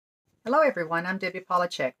Hello everyone, I'm Debbie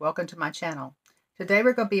Polachek. Welcome to my channel. Today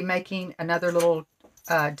we're going to be making another little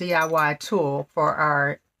DIY tool for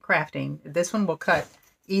our crafting. This one will cut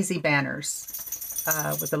easy banners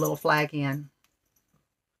with a little flag in.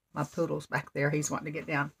 My poodle's back there, he's wanting to get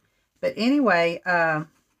down. But anyway,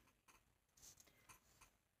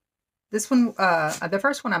 this one, the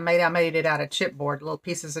first one I made it out of chipboard, little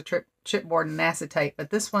pieces of chipboard and acetate. But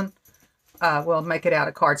this one will make it out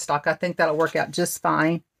of cardstock. I think that'll work out just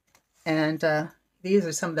fine. And these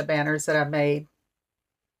are some of the banners that I've made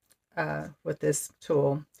with this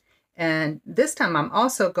tool. And this time I'm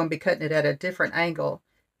also going to be cutting it at a different angle.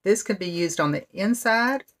 This could be used on the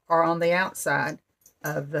inside or on the outside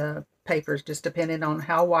of the papers, just depending on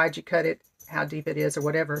how wide you cut it, how deep it is, or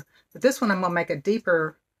whatever. But this one I'm going to make a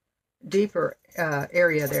deeper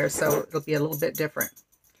area there, so it'll be a little bit different.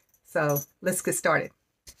 So let's get started.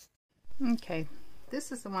 Okay,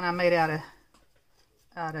 this is the one I made out of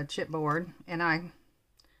chipboard, and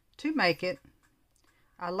to make it,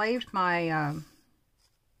 I laved my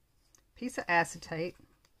piece of acetate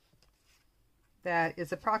that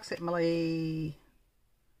is approximately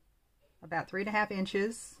about 3.5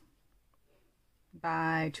 inches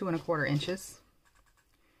by 2 1/4 inches,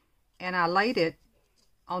 and I laid it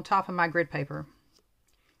on top of my grid paper,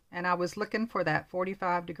 and I was looking for that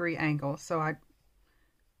 45-degree angle. So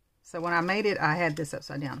when I made it, I had this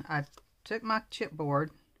upside down. I took my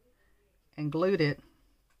chipboard and glued it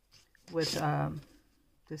with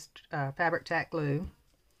this fabric tack glue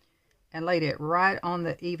and laid it right on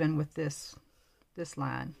the even with this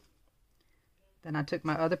line. Then I took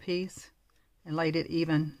my other piece and laid it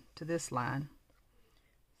even to this line.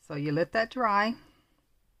 So you let that dry,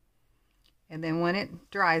 and then when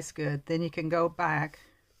it dries good, then you can go back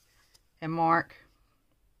and mark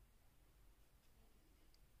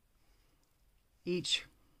each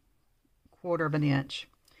 1/4 of an inch.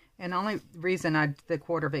 And the only reason I did the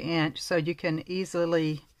 1/4 of an inch, so you can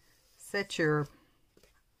easily set your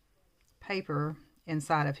paper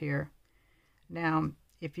inside of here. Now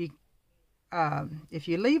if you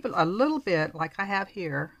leave a little bit like I have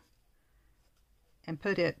here and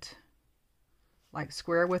put it like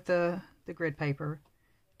square with the grid paper,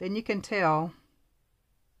 then you can tell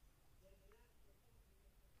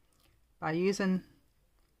by using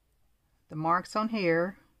the marks on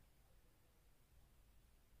here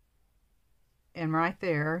and right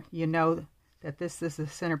there, you know that this is the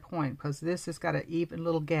center point, because this has got an even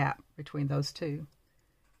little gap between those two.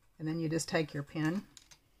 And then you just take your pen,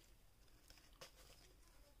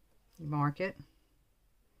 you mark it.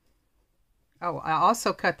 Oh, I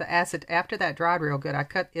also cut the acetate after that dried real good. I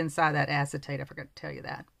cut inside that acetate. I forgot to tell you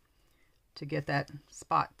that, to get that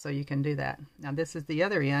spot, so you can do that. Now this is the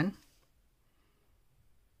other end.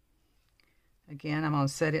 Again, I'm going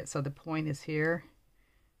to set it so the point is here,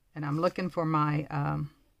 and I'm looking for my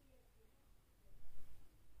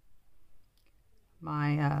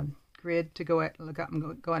grid to go at. Look,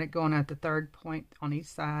 I'm going at the 3rd point on each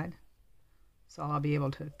side, so I'll be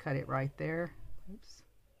able to cut it right there. Oops.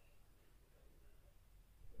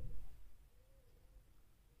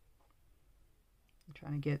 I'm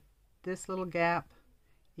trying to get this little gap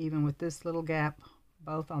even with this little gap,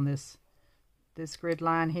 both on this grid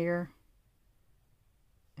line here,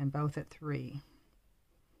 and both at 3.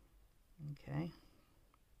 Okay.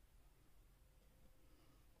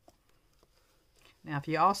 Now if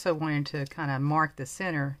you also wanted to kind of mark the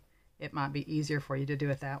center, it might be easier for you to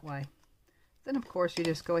do it that way. Then of course you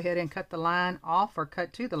just go ahead and cut the line off, or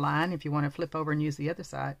cut to the line. If you want to flip over and use the other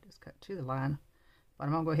side, just cut to the line. But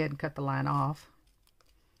I'm going to go ahead and cut the line off.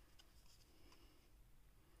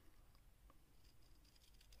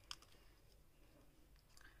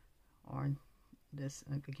 Or this,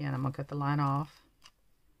 again, I'm going to cut the line off.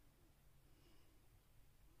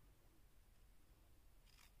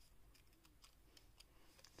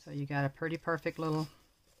 So you got a pretty perfect little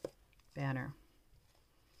banner.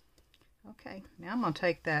 Okay, now I'm going to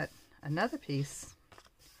take that another piece,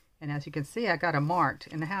 and as you can see, I got it marked.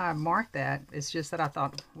 And how I marked that is just that I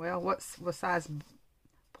thought, well, what size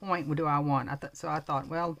point do I want? So I thought,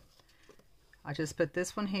 well, I just put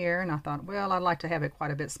this one here, and I thought, well, I'd like to have it quite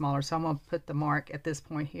a bit smaller, so I'm going to put the mark at this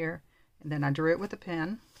point here, and then I drew it with a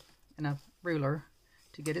pen and a ruler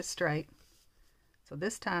to get it straight. So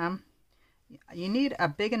this time you need a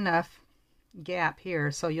big enough gap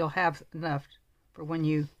here so you'll have enough for when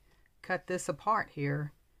you cut this apart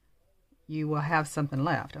here, you will have something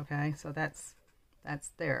left. Okay, so that's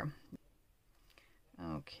there.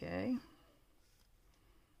 Okay,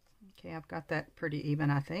 I've got that pretty even,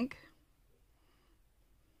 I think.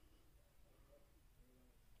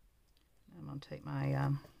 I'm going to take my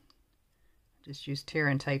Just use tear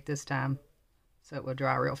and tape this time so it will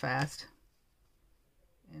dry real fast.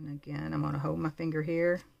 And again, I'm going to hold my finger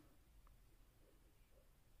here.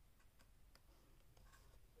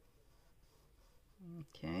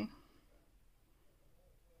 Okay.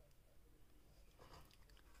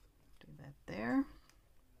 Do that there.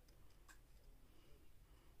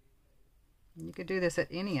 And you could do this at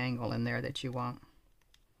any angle in there that you want.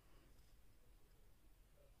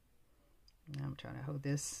 Now I'm trying to hold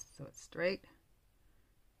this so it's straight.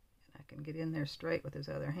 And I can get in there straight with this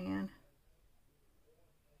other hand.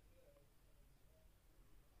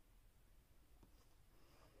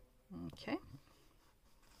 Okay.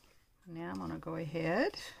 Now I'm going to go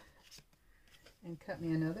ahead and cut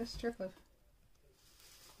me another strip of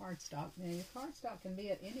cardstock. Now your cardstock can be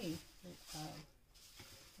at any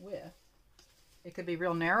width. It could be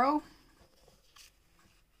real narrow.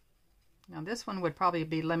 Now this one would probably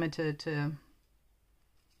be limited to,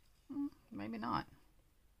 maybe not.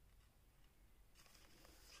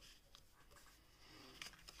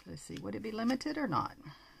 Let's see, would it be limited or not?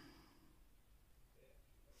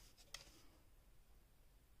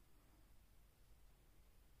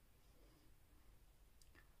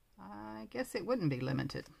 I guess it wouldn't be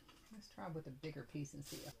limited. Let's try with a bigger piece and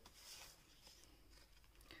see.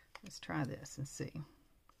 Let's try this and see.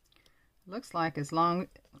 Looks like as long,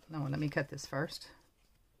 no, let me cut this first.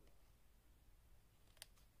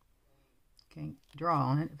 Can't draw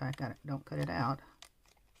on it if I don't cut it out.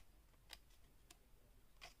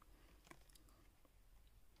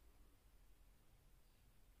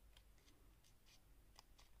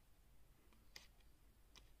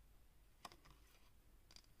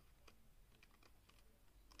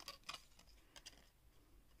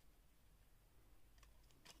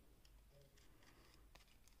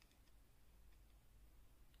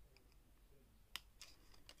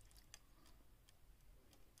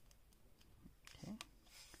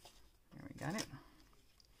 Got it.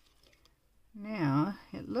 Now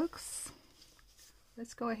it looks,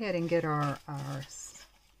 let's go ahead and get our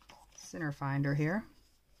center finder here.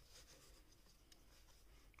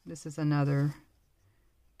 This is another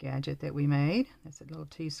gadget that we made. It's a little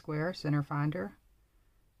T-square center finder.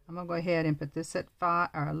 I'm going to go ahead and put this at 5,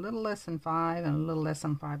 or a little less than 5 and a little less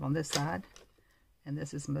than 5 on this side. And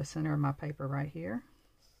this is the center of my paper right here.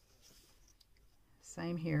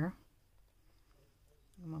 Same here.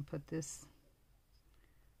 I'm going to put this,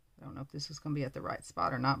 I don't know if this is going to be at the right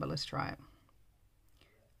spot or not, but let's try it.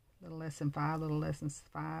 A little less than 5, a little less than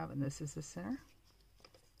 5, and this is the center.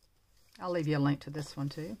 I'll leave you a link to this one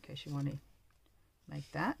too, in case you want to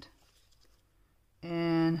make that.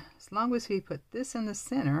 And as long as we put this in the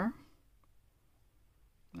center,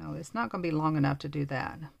 no, it's not going to be long enough to do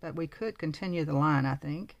that, but we could continue the line, I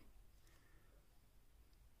think.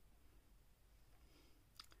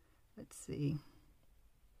 Let's see.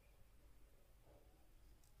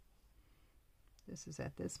 This is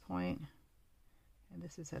at this point, and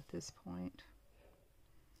this is at this point,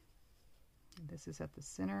 and this is at the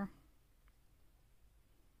center.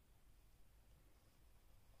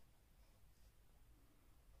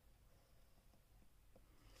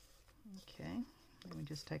 Okay, let me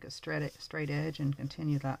just take a straight edge and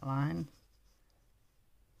continue that line.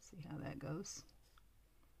 See how that goes.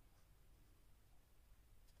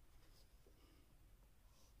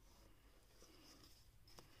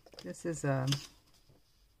 This is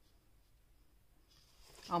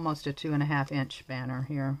almost a 2.5 inch banner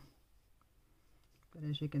here, but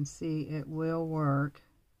as you can see, it will work.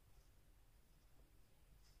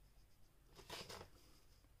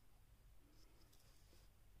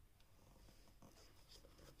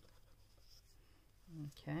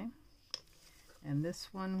 Okay, and this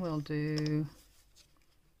one we'll do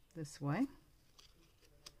this way,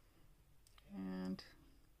 and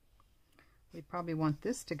we probably want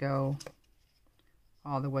this to go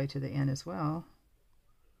all the way to the end as well.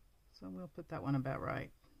 So we'll put that one about right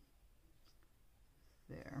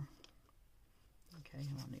there. Okay,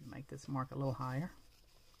 I'll need to make this mark a little higher.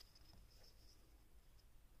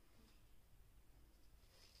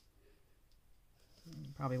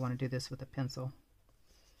 You probably want to do this with a pencil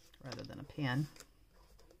rather than a pen.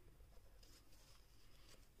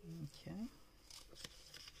 Okay,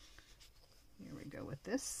 here we go with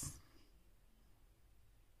this.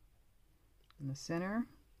 In the center,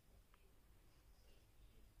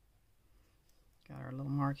 got our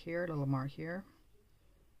little mark here, little mark here.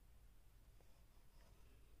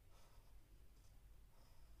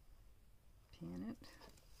 Pin it,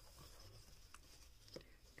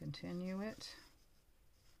 continue it.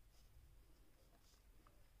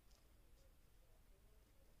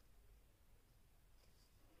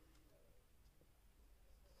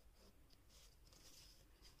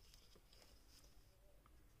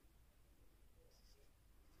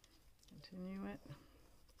 Continue it.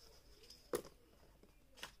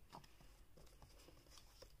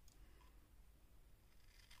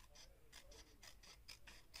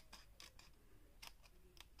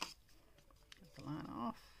 Get the line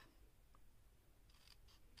off.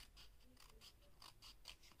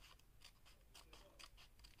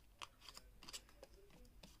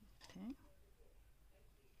 Okay.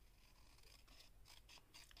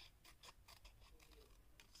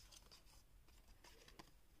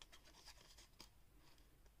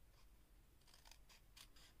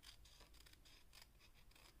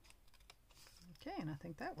 Okay, and I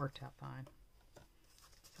think that worked out fine.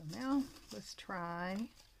 So now let's try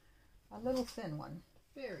a little thin one,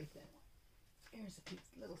 very thin one. Here's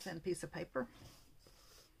a little thin piece of paper.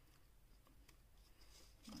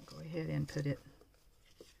 I'll go ahead and put it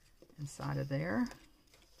inside of there.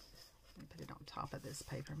 And put it on top of this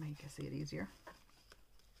paper, make you see it easier.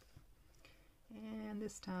 And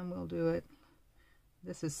this time we'll do it.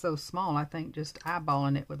 This is so small, I think just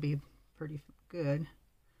eyeballing it would be pretty good,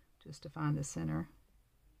 just to find the center.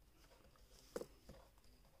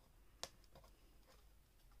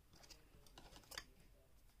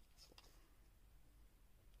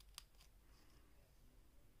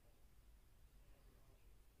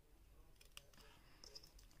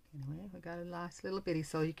 Anyway, we got a nice little bitty,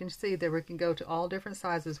 so you can see that we can go to all different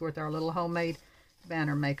sizes with our little homemade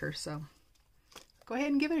banner maker. So go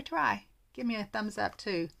ahead and give it a try. Give me a thumbs up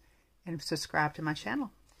too, and subscribe to my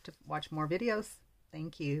channel to watch more videos.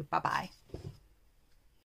 Thank you. Bye-bye.